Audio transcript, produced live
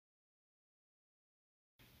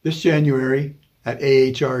This January at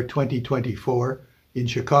AHR 2024 in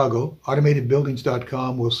Chicago,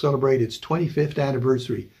 AutomatedBuildings.com will celebrate its 25th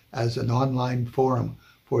anniversary as an online forum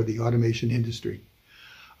for the automation industry.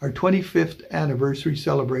 Our 25th anniversary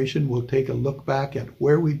celebration will take a look back at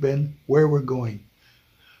where we've been, where we're going.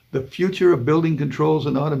 The future of building controls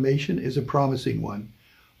and automation is a promising one.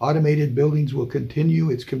 Automated Buildings will continue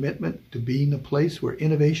its commitment to being a place where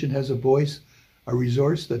innovation has a voice, a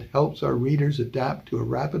resource that helps our readers adapt to a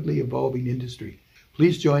rapidly evolving industry.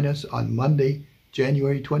 Please join us on Monday,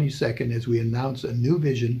 January 22nd, as we announce a new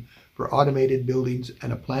vision for Automated Buildings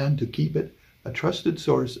and a plan to keep it a trusted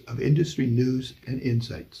source of industry news and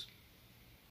insights.